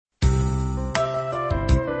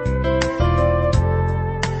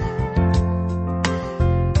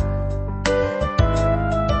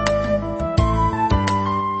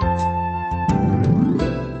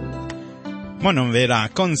Monomvera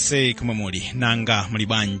konse kumwe muli nanga muli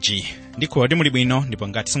bwanji ndikhulupirira muli bwino ndipo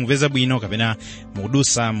ngati simupeza bwino kapena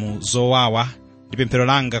mukudusa mu zowawa ndi pemphero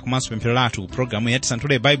langa komanso pemphero lathu programu ya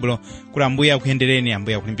Tisanthule Baibulo kuti Ambuye akuyendereni,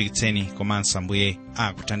 Ambuye akulimbikitseni komanso Ambuye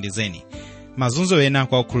akuthandizeni. Mazunzo ena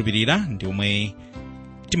kwa okhulupirira ndi omwe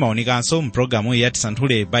timaonikanso mpulogalamu ya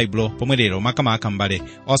Tisanthule Baibulo pomwe lero makamaka mbale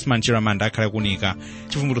Osman Chiramanda akhale kunika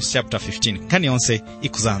Chivumbulutso chapter 15 nkhani yonse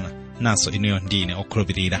ikuzana naso inuyo ndine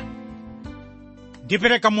okhulupirira.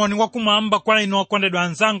 Ndipereka moni wakumwamba kwa inu okondedwa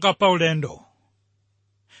anzanga pa ulendo.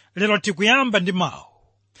 Lero tikuyamba ndi mawu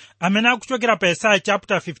amene akuchokera pa Yesaya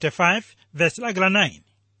chapter 55 verse la 9.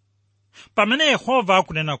 Pamene Yehova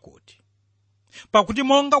akunena kuti, pakuti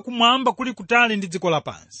monga kumwamba kuli kutali ndi dziko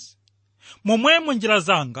lapansi, momwemo njira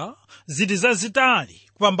zanga zili zazitali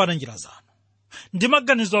kupambana njira zanu, ndi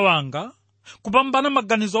maganizo anga kupambana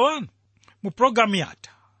maganizo anu. Mu programu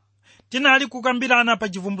yatha tinali kukambirana pa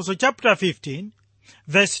Chivumbulutso chapter 15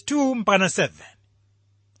 verse 2 mpaka 7,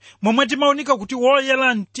 momwe timaonika kuti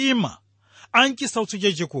woyera mtima anchisautso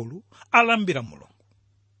chachikulu alambira Mulungu.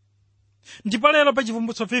 Ndipo lero pa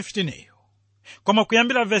Chivumbulutso 15 iyo, koma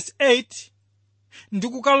kuyambira verse 8 ndi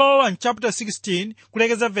kukalowa mchapter 16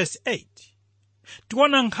 kulekeza verse 8,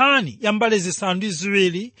 tiona nkhani ya mbale zisanu ndi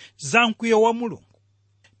ziwiri za mkwiyo wa Mulungu.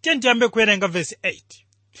 Tiyambe kuwerenga verse 8.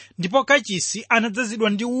 Ndipo kachisi anadzazidwa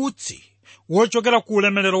ndi utsi wochokera ku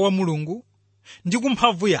ulemerero wa Mulungu ndi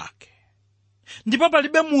kumphamvu yake, ndipo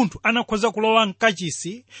palibe munthu anakhoza kulowa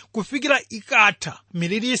mkachisi kufikira ikatha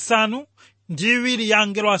miliri isanu ndi iwiri ya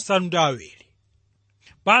angelo asanu ndi awiri.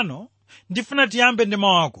 Pano ndifuna tiyambe ndi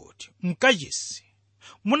mawu akuti mkachisi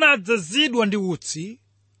munadzazidwa ndi utsi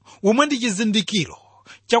womwe ndi chizindikiro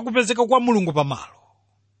chakupezeka kwa Mulungu pamalo.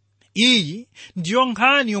 Iyi ndiyo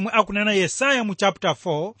nkhani yomwe akunena Yesaya mu chapter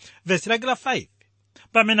 4 verse la 5,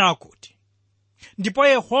 pamene akuti, ndipo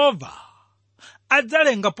Yehova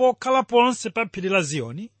adzalenga pokhala ponse pa phiri la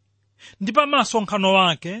Ziyoni ndi pa masonkhano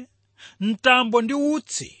wake mtambo ndi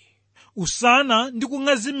utsi usana ndi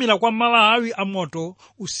kung'azimira kwa malawi a moto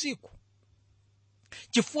usiku,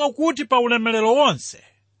 chifukwa kuti pa ulemerero wonse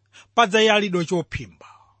padzayalidwa chophimba.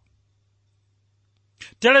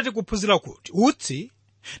 Tere tikuphunzira kuti utsi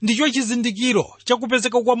ndicho chizindikiro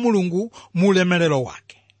chakupezeka kwa Mulungu mu ulemerero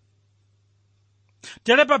wake.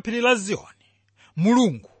 Tere pa phiri la Ziyoni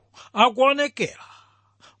Mulungu akuonekera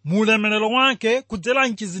mu ulemerero wake kudzera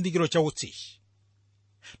mchizindikiro cha utsichi.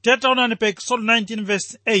 Tetaonani pa Exodus 19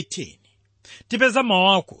 verse 18 tipeza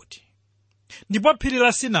mawu akuti, ndipo phiri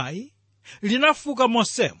la Sinai linafuka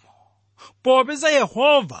monsemo popeza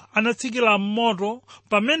Yehova anatsikira m'moto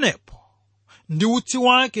pamenepo, ndi utsi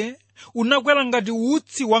wake unakwera ngati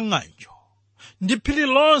utsi wa ng'anjo, ndi phiri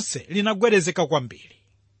lonse linagwedezeka kwambiri.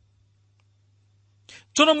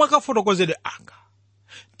 Tsono mwakafotokozedwe anga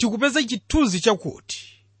tikupeza chithunzi chakuti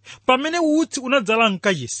pamene utsi unadzala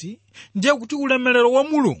mkachisi ndiye kuti ulemerero wa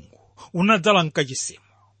Mulungu unadzala mkachisimo.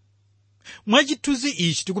 Mwa chithunzi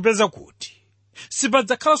ichi tikupeza kuti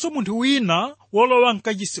sipadzakhalanso munthu wina wolowa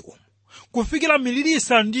mkachisi umu kufikira miliri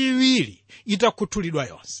isanu ndi iwiri itakhuthulidwa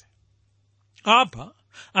yonse. Apa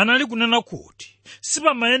anali kunena kuti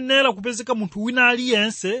sipamayenera kupezeka munthu wina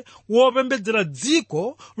aliyense wopembedzera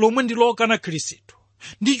dziko lomwe ndi lokana Khristu,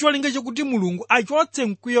 ndi cholinga chakuti Mulungu achotse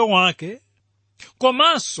mkwiyo wake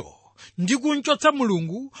komanso ndi kunchotsa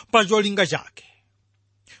Mulungu pa cholinga chake.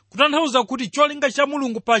 Kutanthauza kuti cholinga cha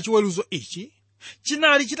Mulungu pa chiweruzo ichi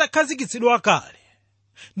chinali chitakhazikitsidwa kale,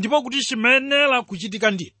 ndipo kuti chimayenera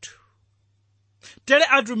kuchitika ndithu. Tere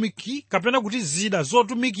atumiki kapena kuti zida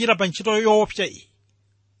zotumikira pa ntchito yoopsa iyi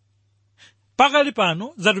pakali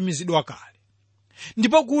pano zatumizidwa kale,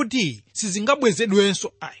 ndipo kuti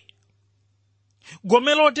sizingabwezedwenso ayi.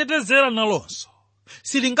 Gome lotetezera nalonso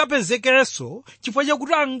silingapezekenso chifukwa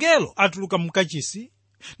chakuti angelo atuluka mkachisi,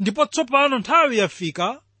 ndipo tsopano nthawi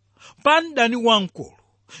yafika pa mdani wamkulu,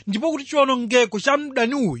 ndipo kuti chiwonongeko cha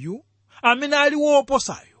mdani uyu amene ali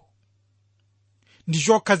woposayo ndi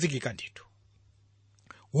chokhazikika ndithu.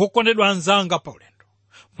 Wokondedwa anzanga pa ulendo,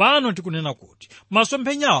 pano tikunena kuti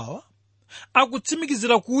masomphenyawa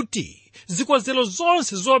akutsimikizira kuti zikonzero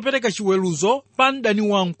zonse zopereka chiweruzo pa mdani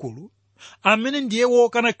wamkulu amene ndiye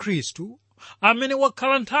wokana Khristu, amene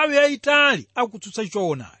wakhala nthawi yayitali akutsutsa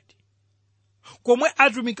choonadi, komwe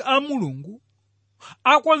atumiki a Mulungu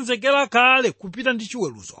akonzekera kale kupita ndi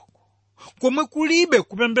chiweruzoko, komwe kulibe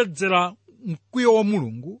kupembedzera mkwiyo wa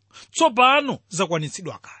Mulungu, tsopano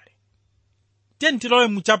zakwanitsidwa kale. Tilowe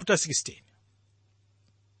mu chapter 16.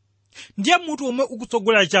 Ndiye mutu omwe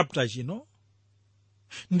ukutsogolera chapter chino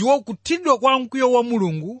ndiwo kuthidwa kwa mkwiyo wa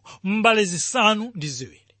Mulungu mbale zisanu ndi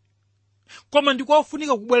ziwiri. Koma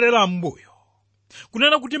ndikofunika kubwerera m'mbuyo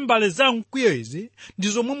kunena kuti mbale za mkwiyo izi ndi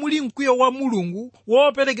zomwe muli mkwiyo wa Mulungu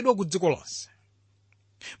woperekedwa ku dziko lonse.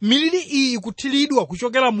 Miliri iyi ikuthiridwa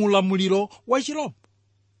kuchokera mu ulamuliro wa Chirombo.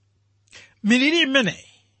 Miliri imeneyi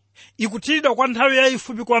ikuthiridwa kwa nthawi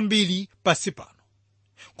yayifupi kwambiri pansi pano.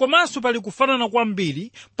 Komanso pali kufanana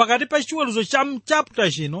kwambiri pakati pa chiweruzo cha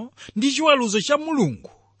mchapter chino ndi chiweruzo cha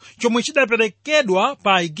Mulungu chomwe chidaperekedwa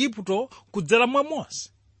pa Aigupto kudzera mwa Mose.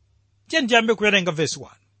 Tiye ndiyambe kuwerenga verse 1.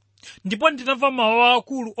 Ndipo ndinamva mawu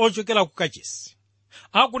akulu ochokera ku kachisi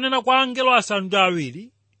akunena kwa angelo asanu ndi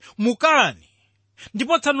awiri, mukani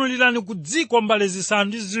ndipo tsanulirani ku dziko mbale zisanu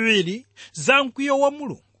ndi ziwiri za mkwiyo wa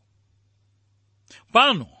Mulungu.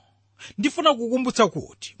 Pano ndifuna kukumbutsa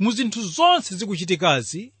kuti mu zinthu zonse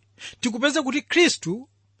zikuchitikazi tikupeze kuti Khristu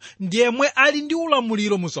ndiyemwe ali ndi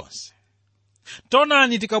ulamuliro mu zonse.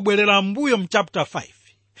 Taonani tikabwerera mbuyo mu chapter 5,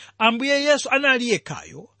 Ambuye Yesu anali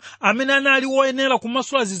yekhayo amene anali woyenera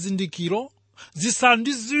kumasula zizindikiro zisanu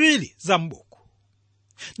ndi ziwiri za m'buku.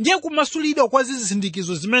 Ndiye kumasulidwa kwa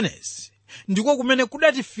zizindikizo zimenezi ndiko kumene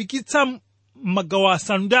kudatifikitsa magawo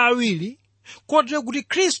asanu ndi awiri, kotero kuti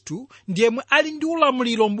Khristu ndiyemwe ali ndi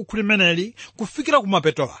ulamuliro m'buku limeneli kufikira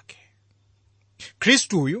kumapeto ake.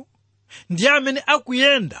 Khristuyu ndiye amene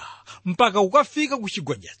akuyenda mpaka kukafika ku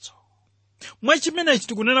chigonjetso. Mwa chimenechi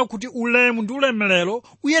tikunena kuti ulemu ndi ulemerero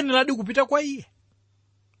uyeneradi kupita kwa iye.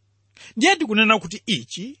 Ndiye tikunena kuti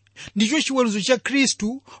ichi ndicho chiweruzo cha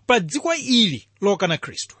Khristu pa dziko ili lokana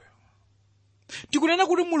Khristuyo. Tikunena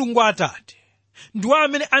kuti Mulungu Atate ndiwo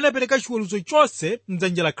amene anapereka chiweruzo chonse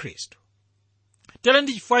m'dzanja la Khristu. Tere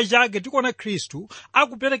ndi chifukwa chake tikuona Khristu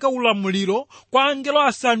akupereka ulamuliro kwa angelo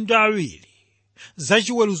asanu ndi awiri za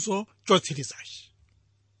chiweruzo chotsirizachi.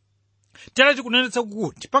 Tere tikunenetsa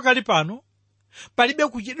kuti pakali pano palibe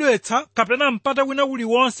kuchedwetsa kapena mpata wina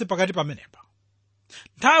uliwonse pakati pamenepa.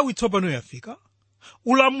 Nthawi tsopano yafika,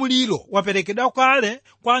 ulamuliro waperekedwa kale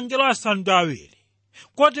kwa angelo asanu ndi awiri,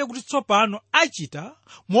 kotero kuti tsopano achita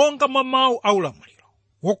monga mwa mawu a ulamuliro.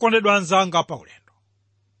 Wokondedwa anzanga pa ulendo,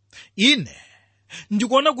 ine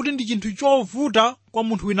ndikuona kuti ndi chinthu chovuta kwa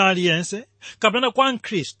munthu wina aliyense kapena kwa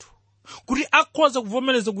Khristu kuti akhoza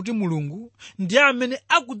kuvomereza kuti Mulungu ndiye amene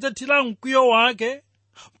akudzathira mkwiyo wake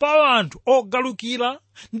pa anthu ogalukira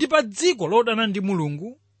ndi pa dziko lodana ndi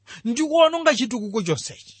Mulungu ndi kuononga chitukuko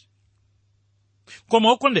chonsechi.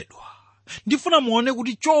 Koma okondedwa, ndifuna muone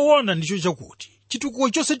kuti choona ndicho chakuti chitukuko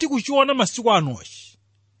chonse tikuchiona masiku anochi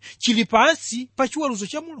chili pansi pa chiweruzo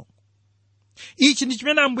cha Mulungu. Ichi ndi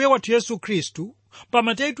chimene Ambuye wathu Yesu Khristu pa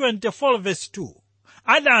Mateyu 24 verse 2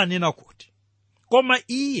 adanena kuti, koma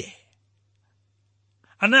iye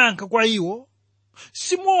anayankha kwa iwo,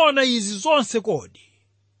 simuona izi zonse kodi?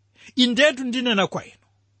 Indetu ndinena kwa inu,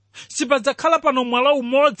 sipadzakhala pano mwala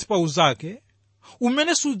umodzi pa uzake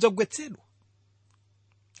umene sudzagwetsedwa.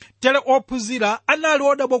 Tere ophunzira anali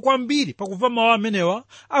odabwa kwambiri pakumva mawu amenewa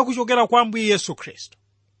akuchokera kwa Ambuye Yesu Khristu.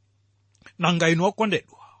 Nanga inu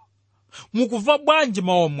okondedwa, mukumva bwanji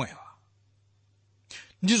mawu omwewa?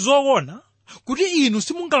 Ndi zoona kuti inu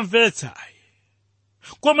simungamvetsa ayi,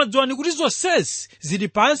 koma dziwani kuti zonsezi zili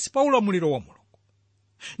pansi pa ulamuliro wa Mulungu,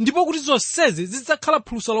 ndipo kuti zonsezi zidzakhala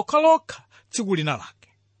phulusa lokhalokha tsiku lina lake.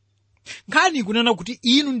 Nkhani ikunena kuti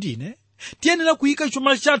inu ndine tiyenera kuyika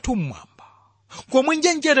chuma chathu mmwamba, komwe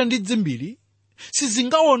njenjete ndi dzimbiri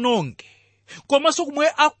sizingawononge, komanso kumwe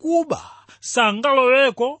akuba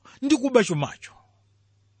sangaloweko ndi kuba chumacho.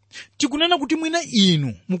 Tikunena kuti mwina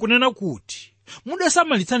inu mukunena kuti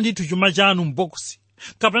mudasamalitsa ndithu chuma chanu m'bokosi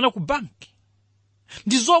kapena ku banki.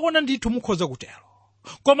 Ndi zoona ndithu mukhoza kutero,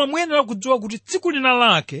 koma muyenera kudziwa kuti tsiku lina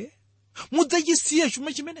lake mudzachisiya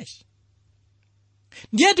chuma chimenechi.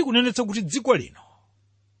 Ndiye tikunenetsa kuti dziko lino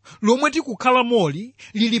lomwe tikukhala moli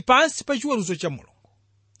lili pansi pa chiweruzo cha Mulungu.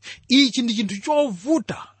 Ichi ndi chinthu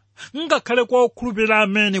chovuta ngakhale kwa okhulupirira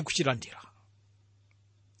amene kuchilandira.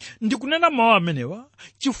 Ndikunena mawu amenewa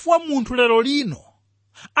chifukwa munthu lero lino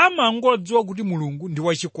amangodziwa kuti Mulungu ndi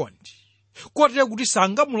wachikondi, kotero kuti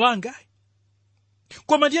sangamulange.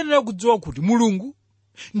 Koma tiyenera kudziwa kuti Mulungu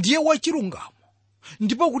ndiye wachilungamo,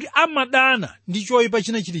 ndipo kuti amadana ndi choyipa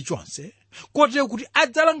china chilichonse, kotero kuti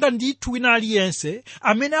adzalanga ndithu wina aliyense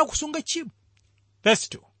amene akusunga tchimo.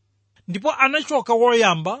 Verse 2. Ndipo anachoka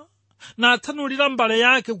woyamba natsanulira mbale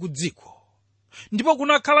yake ku dziko, ndipo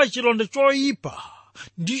kunakhala chilonda choyipa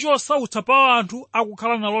ndi chosautsa pa anthu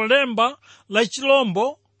akukhala nalo lemba la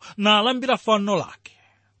chilombo na alambira fano lake.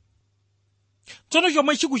 Tsono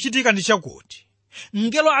chomwe chikuchitika ndi chakuti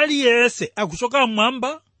mngelo aliyense akuchoka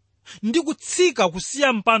mmwamba ndi kutsika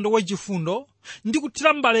kusiya mpando wachifundo ndi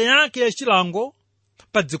kuthira mbale yake yachilango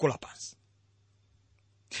pa dziko lapansi.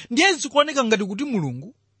 Ndiye zikuoneka ngati kuti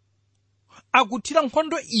Mulungu akuthira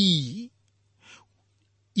nkhondo iyi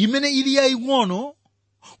imene ili yaying'ono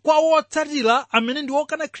kwa wotsatira amene ndi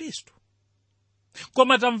okana Khristu.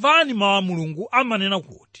 Koma tamvani mawu a Mulungu amanena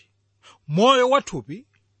kuti moyo wathupi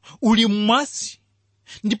uli mmwazi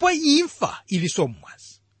ndipo imfa ilinso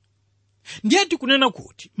mmwazi. Ndiye tikunena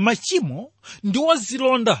kuti machimo ndiwo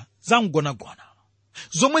zilonda zamgonagona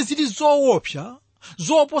zomwe zili zoopsa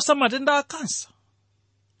zoposa matenda a kansa.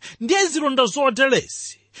 Ndiye zilonda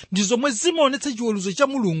zotelezi ndi zomwe zimaonetsa chiweruzo cha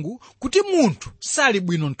Mulungu kuti munthu sali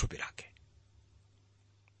bwino m'thupi lake.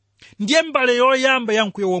 Ndiye mbale yoyamba ya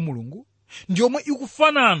mkwiyo wa Mulungu ndi yomwe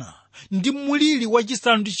ikufanana ndi mliri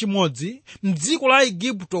wachisanu ndi chimodzi m'dziko la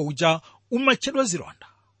Igupto uja umatchedwa zilonda.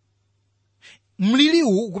 Mliri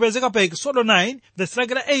uwu ukupezeka pa Exodo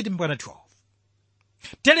 9:8-12.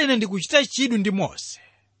 Tere ndikuchita chidwi ndi Mose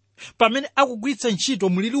pamene akugwiritsa ntchito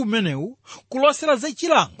mliri umenewu kulosera za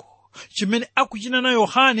chilango chimene akuchinena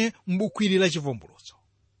Yohane m'buku la Chivumbulutso.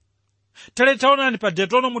 Tere taonani pa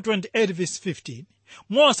Deuteronomy 28:15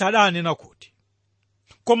 Mose adanena kuti,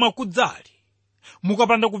 koma kudzali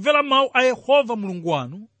mukapanda kumvera mawu a Yehova Mulungu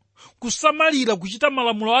wanu, kusamalira kuchita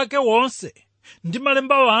malamulo ake wonse ndi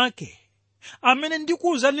malemba ake amene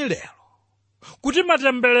ndikuwuzani lero, kuti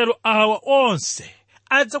matemberero awa onse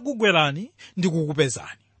adzakugwerani ndi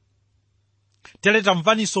kukupezani. Tere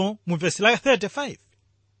tamvaninso mu vesi la 35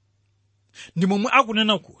 ndi momwe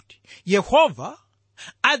akunena kuti Yehova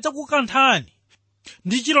adzakukanthani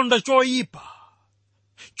ndi chilonda choyipa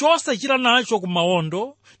chosachira nacho ku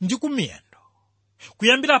mawondo ndi ku miyendo,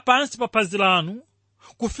 kuyambira pansi pa phazi lanu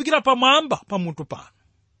kufikira pamwamba pa mutu panu.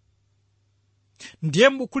 Ndiye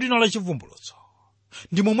m'buku lino la Chivumbulutso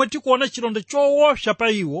ndi momwe tikuona chilonda choopsa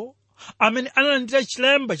pa iwo amene analandira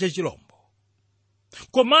chilemba cha chilombo.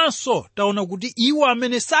 Komanso taona kuti iwo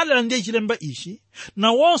amene sadalandire chilemba ichi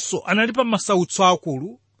nawonso anali pa masautso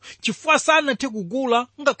akulu chifukwa sanathe kugula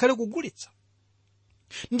ngakhale kugulitsa.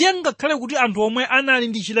 Ndiye ngakhale kuti anthu omwe anali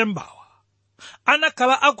ndi chilembawa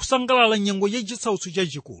anakhala akusangalala nyengo ya chisautso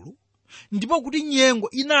chachikulu, ndipo kuti nyengo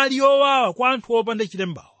inali yowawa kwa anthu opanda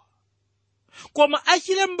chilembawa, koma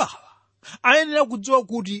achilembawa ayenera kudziwa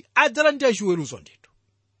kuti adzalandira chiweruzo ndithu.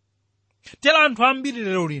 Tere anthu ambiri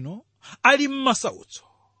lero lino ali m'masautso,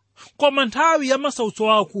 koma nthawi ya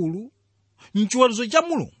masautso akulu mchiweruzo cha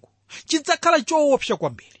Mulungu chidzakhala choopsa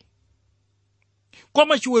kwambiri.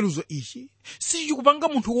 Koma chiweruzo ichi sichikupanga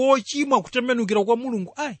munthu wochimwa kutembenukira kwa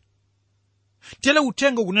Mulungu ayi. Tere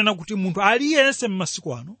uthenga kunena kuti munthu aliyense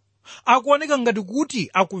m'masiku ano akuoneka ngati kuti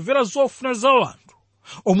akumvera zofuna za anthu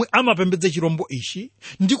omwe amapembedza chirombo ichi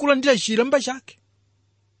ndi kulandira chilemba chake.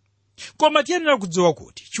 Koma tiyenera kudziwa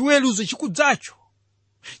kuti chiweruzo chikudzacho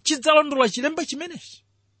chidzalondola chilemba chimenechi.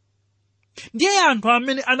 Ndiye anthu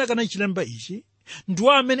amene anakana chilemba ichi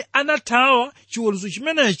ndiwo amene anathawa chiweruzo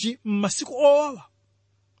chimenechi m'masiku owawa.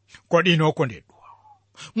 Kodi inu okondedwa,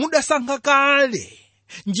 mudasankha kale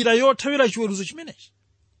njira yothawira chiweruzo chimenechi?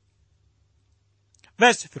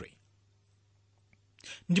 Verse 3.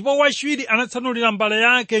 Ndipo wachiwiri anatsanulira mbale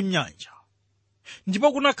yake m'nyanja,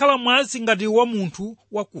 ndipo kunakhala mwazi ngati wa munthu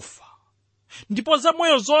wakufa, ndipo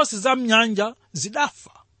zamoyo zonse za m'nyanja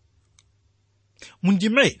zidafa.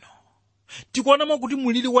 Mundime ino tikuonamo kuti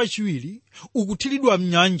mliri wachiwiri ukuthiridwa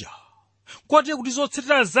m'nyanja, kotero kuti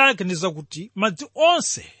zotsatira zake ndi zakuti madzi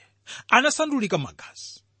onse anasandulika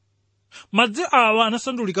magazi. Madzi awa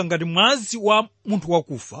anasandulika ngati mwazi wa munthu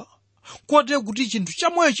wakufa, kotero kuti chinthu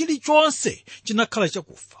chamoyo chilichonse chinakhala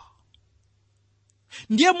chakufa.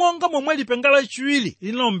 Ndiye monga momwe lipenga lachiwiri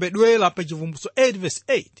linaombedwera pa Chivumbulutso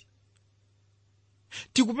 8:8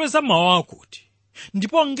 tikupeza mawu akuti,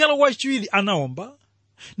 ndipo mngelo wachiwiri anaomba,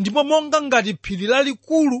 ndipo monga ngati phiri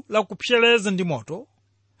lalikulu lakupsereza ndi moto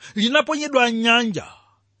linaponyedwa m'nyanja,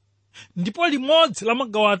 ndipo limodzi la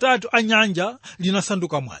magawo atatu a nyanja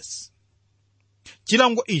linasanduka mwazi.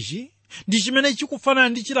 Chilango ichi ndi chimene chikufanana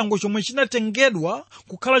ndi chilango chomwe chinatengedwa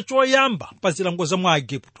kukhala choyamba pa zilango za mu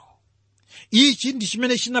Igupto. Ichi ndi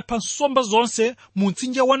chimene chinapha nsomba zonse mu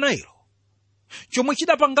mtsinje wa Nailo, chomwe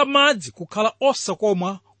chidapanga madzi kukhala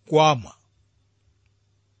osakoma kumwa.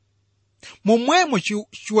 Momwemo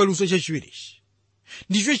chiweruzo chachiwirichi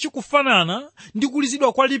ndicho chikufanana ndi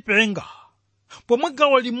kulizidwa kwa lipenga, pomwe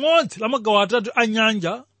gawo limodzi la magawo atatu a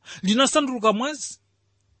nyanja linasanduka mwazi.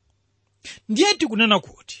 Ndiye tikunena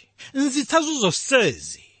kuti nzitsazo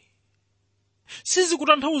zonsezi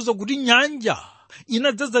sizikutanthauza kuti nyanja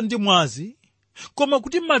inadzaza ndi mwazi, koma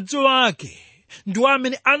kuti madzi ake ndiwo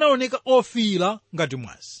amene anaoneka ofiira ngati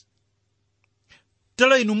mwazi.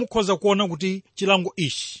 Tere inu mukhoza kuona kuti chilango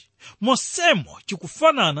ichi monsemo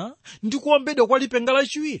chikufanana ndi kuombedwa kwa lipenga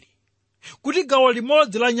lachiwiri, kuti gawo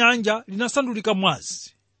limodzi la nyanja linasandulika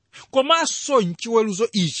mwazi Komanso mchiweruzo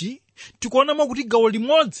ichi tikuonamo kuti gawo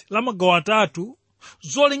limodzi la magawo atatu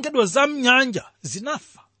zolengedwa za mnyanja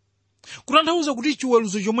zinafa. Kutanthauza kuti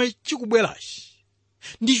chiweruzo chomwe chikubwerachi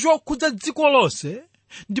ndi chokhudza dziko lonse,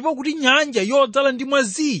 ndipo kuti nyanja yodzala ndi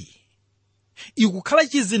mwazi ikukhala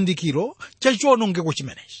chizindikiro cha chiwonongeko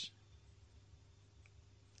chimenechi.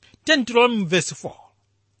 Tilowe mu verse 4.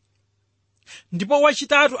 Ndipo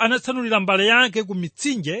wachitatu anatsanulira mbale yake ku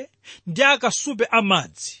mitsinje ndi akasupe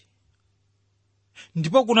amadzi,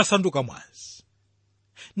 ndipo kunasanduka mwazi.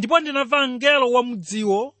 Ndipo ndinamva mngelo wa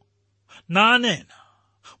mudziwo nanena,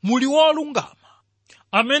 muli wolungama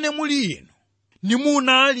amene muli inu,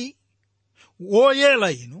 nimunali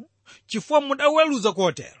woyera inu, chifukwa mudaweruza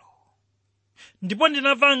kotero. Ndipo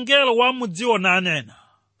ndinamva mngelo wa mudziwo nanena,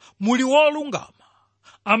 muli wolungama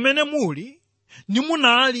amene muli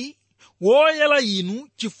nimunali woyera inu,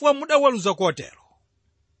 chifukwa mudaweruza kotero.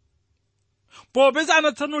 Popeza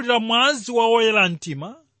anatsanulira mwazi wa woyera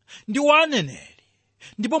mtima ndi wa aneneri,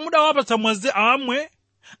 ndipo mudawapatsa mwazi amwe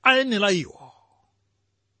ayenera iwo.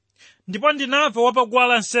 Ndipo ndinamva wapaguwa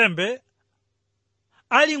lansembe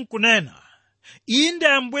ali nkunena, inde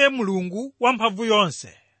Ambuye Mulungu wamphamvu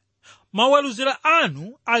yonse, maweruziro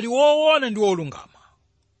anu ali woona ndi wolungama.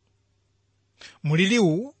 Mulili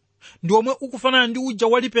uwu ndi omwe ukufanana ndi uja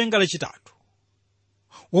wa lipenga lachitatu,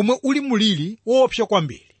 omwe uli mulili woopsa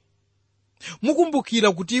kwambiri.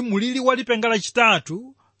 Mukumbukira kuti mulili wa lipenga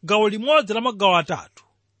lachitatu, gawo limodzi la magawo atatu,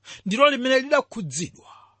 ndilo limene lidakhudzidwa.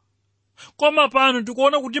 Koma pano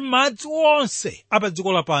tikuona kuti madzi onse apa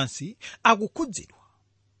dziko lapansi akukhudzidwa.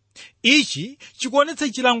 Ichi chikuonetsa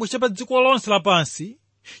chilango cha pa dziko lonse lapansi,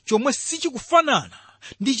 chomwe sichikufanana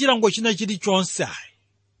ndi chilango china chilichonse ayi.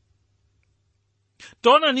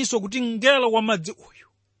 Taonaninso kuti mngelo wa madzi uyu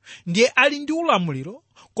ndiye ali ndi ulamuliro,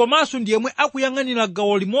 komanso ndiyemwe akuyang'anira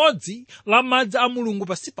gawo limodzi la madzi a Mulungu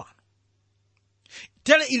pansi pano.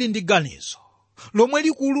 Tere ili ndi ganizo lomwe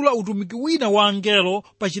likuulula utumiki wina wa angelo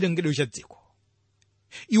pa chilengedwe cha dziko.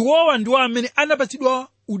 Iwowa ndiwo amene anapatsidwa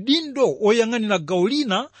udindo oyang'anira gawo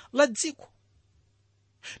lina la dziko.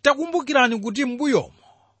 Takumbukirani kuti m'mbuyomo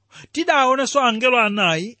tidaonanso angelo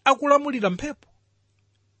anayi akulamulira mphepo.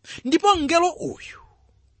 Ndipo mngelo uyu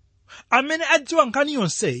amene adziwa nkhani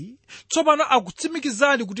yonseyi tsopano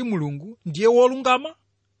akutsimikizani kuti Mulungu ndiye wolungama,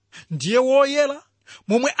 ndiye woyera,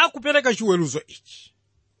 momwe akupereka chiweruzo ichi.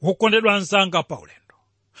 Wokondedwa anzanga pa ulendo,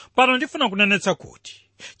 pano ndifuna kunenetsa kuti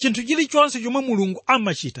chinthu chilichonse chomwe Mulungu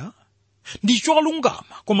amachita ndi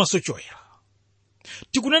cholungama komanso choyera.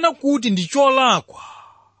 Tikunena kuti ndi cholakwa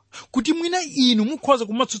kuti mwina inu mukhoza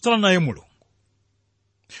kumatsutsana naye Mulungu.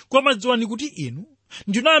 Koma dziwani kuti inu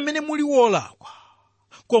ndinu amene muli wolakwa,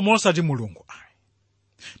 koma osati Mulungu ayi.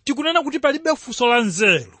 Tikunena kuti palibe funso la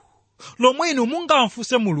nzeru lomwe inu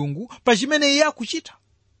mungamfunse Mulungu pa chimene iye akuchita.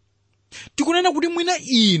 Tikunena kuti mwina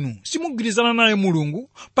inu simugwirizana naye Mulungu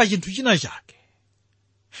pa chinthu china chake.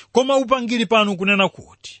 Koma upangiri pano kunena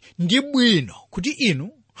kuti ndi bwino kuti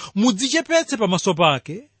inu mudzichepetse pamaso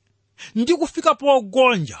pake ndi kufika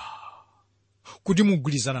pogonja kuti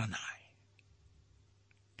mugwirizana naye.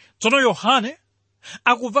 Tsono Yohane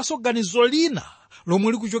akumvanso ganizo lina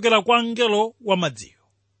lomwe likuchokera kwa mngelo wa madziwo,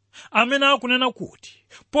 amene akunena kuti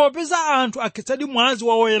popeza anthu akhetsadi mwazi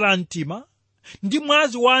wa woyera mtima ndi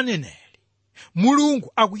mwazi wa aneneri,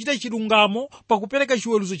 Mulungu akuchita chilungamo pakupereka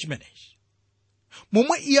chiweruzo chimenechi,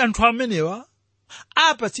 momwe anthu amenewa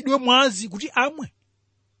apatsidwe mwazi kuti amwe.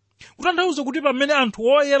 Kutanthauza kuti pamene anthu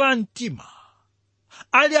woyera mtima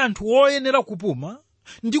ali anthu woyenera kupuma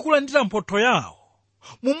ndi kulandira mphotho yawo,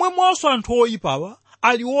 momwemonso anthu oyipawa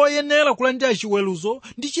ali woyenera kulandira chiweruzo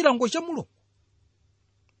ndi chilango cha Mulungu.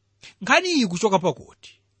 Nkhani iyi kuchoka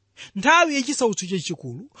pakuti nthawi yachisautso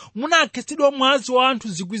chachikulu munakhetsedwa mwazi wa anthu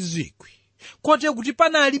zikwi, kote kuti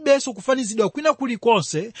panalibenso kufanizidwa kwina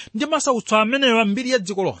kulikonse ndi masautso amenewa mbiri ya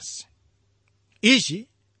dziko lonse. Ichi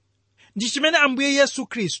ndi chimene Ambuye Yesu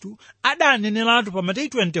Khristu adaneneratu pa Mateyu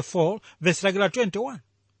 24 verse 21,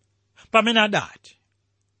 pamene adati,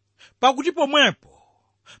 pakuti pomwepo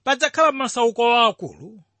padzakhala masauko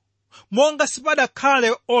akulu, monga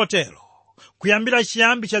sipadakhale otero kuyambira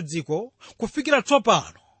chiyambi cha dziko kufikira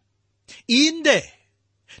tsopano, inde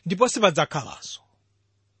ndipo sipadzakhalanso.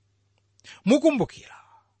 Mukumbukira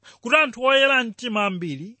kuti anthu oyera mtima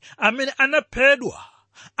ambiri amene anaphedwa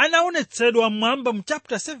anaonetsedwa mmwamba mu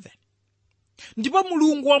chapter 7. Ndipo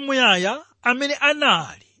Mulungu wamuyaya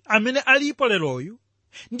amene alipo leroyu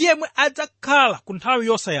ndiyemwe adzakhala ku nthawi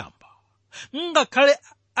yosayamba, ngakhale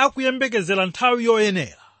akuyembekezera nthawi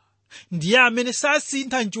yoyenera. Ndiye amene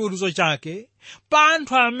sasintha chiweruzo chake pa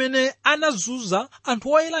anthu amene anazunza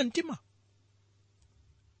anthu oyera mtima.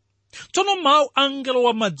 Tsono mawu a mngelo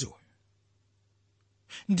wa madziwo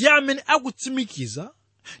ndi amene akutsimikiza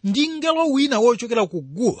ndi mngelo wina wochokera ku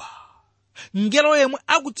guwa, mngelo yemwe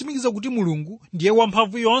akutsimikiza kuti Mulungu ndiye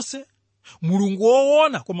wamphamvu yonse, Mulungu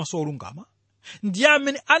woona komanso wolungama, ndiye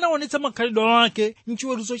amene anaonetsa makhalidwe ake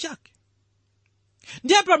m'chiweruzo chake.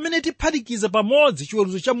 Ndiye pamene tiphatikiza pamodzi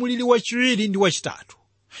chiweruzo cha mliri wachiwiri ndi wachitatu,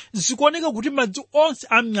 zikuoneka kuti madzi onse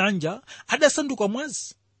a m'nyanja adasanduka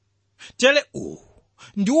mwazi. Tere uwu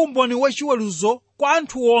ndi umboni wa chiweruzo kwa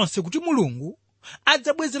anthu onse kuti Mulungu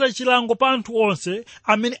adzabwezera chilango pa anthu onse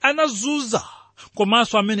amene anazunza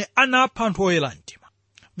komanso amene anapha anthu oyera mtima.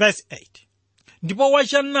 Verse 8. Ndipo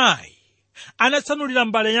wachinayi anatsanulira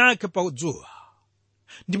mbale yake pa dzuwa,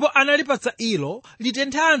 ndipo analipatsa ilo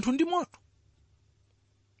litenthe anthu ndi moto.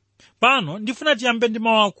 Pano ndifuna tiyambe ndi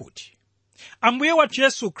mawu akuti Ambuye wathu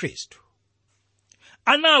Yesu Khristu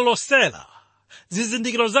analosera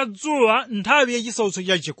zizindikiro za dzuwa nthawi yachisautso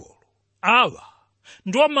chachikulu. Awa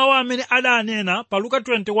ndiwo mawu amene adanena pa Luka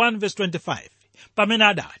 21:25 pamene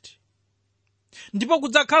adati, ndipo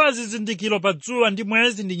kudzakhala zizindikiro pa dzuwa ndi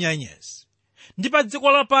mwezi ndi nyenyezi, ndi pa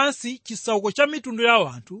dziko lapansi chisauko cha mitundu ya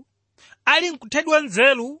anthu, ali nkuthedwa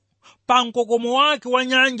nzeru pa mkokomo wake wa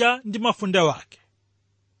nyanja ndi mafunde wake.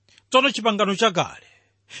 Tsono chipangano chakale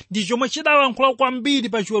ndi chomwe chidalankhula kwambiri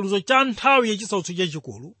pa chiweruzo cha nthawi yachisautso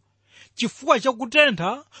chachikulu chifukwa cha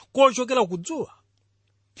kutentha kochokera ku dzuwa.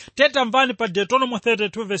 Tamvani pa Deuteronomy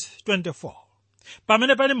 32:24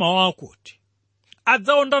 pamene pali mawu akuti,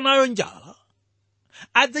 adzawonda nayo njala,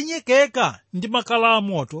 adzanyekeka ndi makala a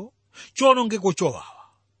moto, chiwonongeko chowawa.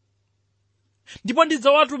 Ndipo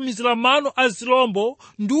ndidzawatumizira mano a zilombo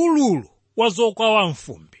ndi ululu wa zokwawa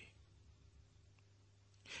mfumbi.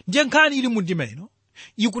 Ndiye nkhani ili mu ndima ino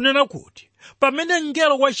ikunena kuti pamene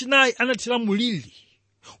mngelo wachinayi anathira mliri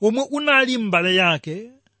womwe unali m'mbale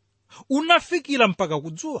yake, unafikira mpaka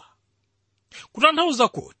kudzuwa, kutanthauza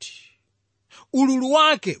kuti ululu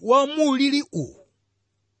wake wa muliri uwu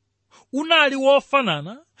unali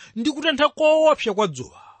wofanana ndi kutentha koopsa kwa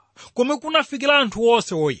dzuwa komwe kunafikira anthu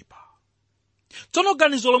onse oyipa. Tsono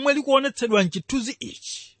ganizo lomwe likuonetsedwa m'chithunzi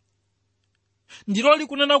ichi ndilo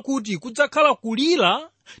likunena kuti kudzakhala kulira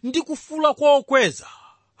ndi kufuula kokweza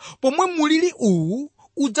pomwe muliri uwu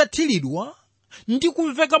udzathiridwa ndi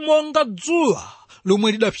kumveka monga dzuwa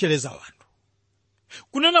lomwe lidapsereza anthu.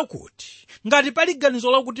 Kunena kuti ngati pali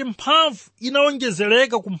ganizo lakuti mphamvu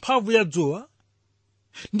inawonjezereka ku mphamvu ya dzuwa,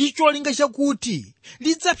 ndi cholinga chakuti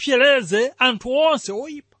lidzapsereze anthu onse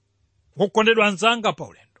oyipa. Wokondedwa anzanga pa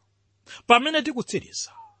ulendo, pamene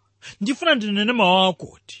tikutsiriza ndifuna ndinene mawu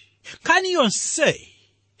akuti nkhani yonseyi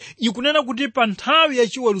ikunena kuti pa nthawi ya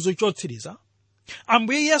chiweruzo chotsiriza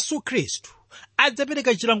Ambuye Yesu Khristu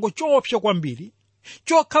adzapereka chilango choopsa kwambiri,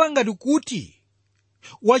 chokhala ngati kuti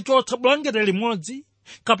wachotsa bulangete limodzi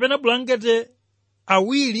kapena bulangete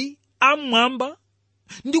awiri amwamba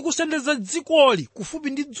ndi kusendeza dzikoli kufupi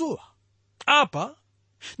ndi dzuwa. Apa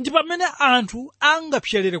ndi pamene anthu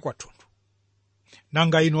angapserere kwathunthu.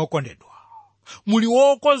 Nanga inu okondedwa, muli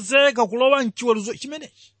wokonzeka kulowa mchiweruzo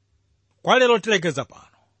chimenechi? Kwa lero tilekeza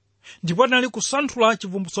pano, ndipo nali kusanthula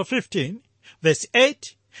chivumbutso 15:8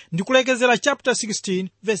 ndi kulekezera chapter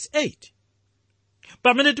 16:8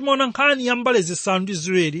 pamene timaona nkhani ya mbale zisanu ndi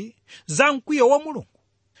ziwiri za mkwiyo wa Mulungu.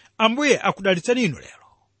 Ambuye akudalitseni inu lero.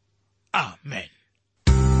 Amen.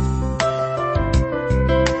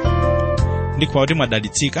 Ndikuwa kuti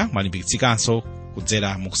mwadalitsika, mwalimbikitsidwanso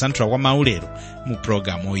kudzera mukusanthula kwa mawu lero mu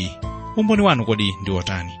programu iyi. Umboni wanu kodi ndi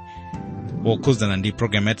otani? Wokhudzana ndi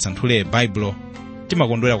programu ya Tisanthule Baibulo,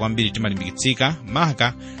 timakondwera kwambiri, timalimbikitsika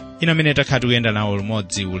maka ina amene takhala tikuyenda nawo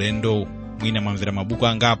limodzi ulendo. Mwina mwamvera mabuku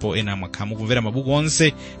angapo, ena mwakhala mukumvera mabuku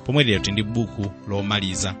onse, pomwe lero ndi buku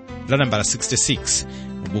lomaliza la nambala 66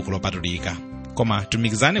 mu buku lopatulika. Koma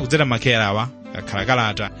tumikizane kudzera makera awa akhala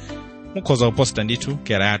kalata. Mukhoza kuposta ndithu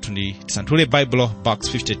kera yathu ndi Tisanthule Baibulo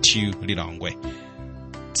Box 52 Lilongwe.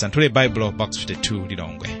 Tisanthule Baibulo Box 52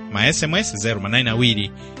 Lilongwe. Ma SMS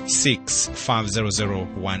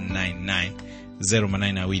 09265000199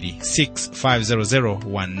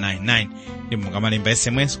 09265000199. Ndipo mukamalemba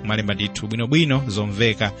SMS kumalemba ndithu bwinobwino,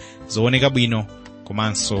 zomveka, zooneka bwino,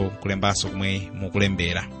 komanso kulembanso kumwe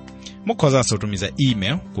mukulembera. Mukhozanso kutumiza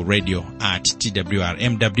email ku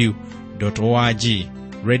radio@twrmw.org,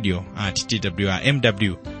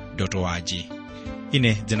 radio@twrmw.org.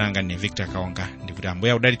 Ine dzinanga ni Victor Kaonga, ndikuti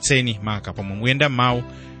Ambuye akudalitseni maka pomwe muyenda mawu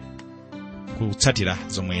kutsatira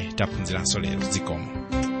zomwe taphunziranso lero. Zikomo.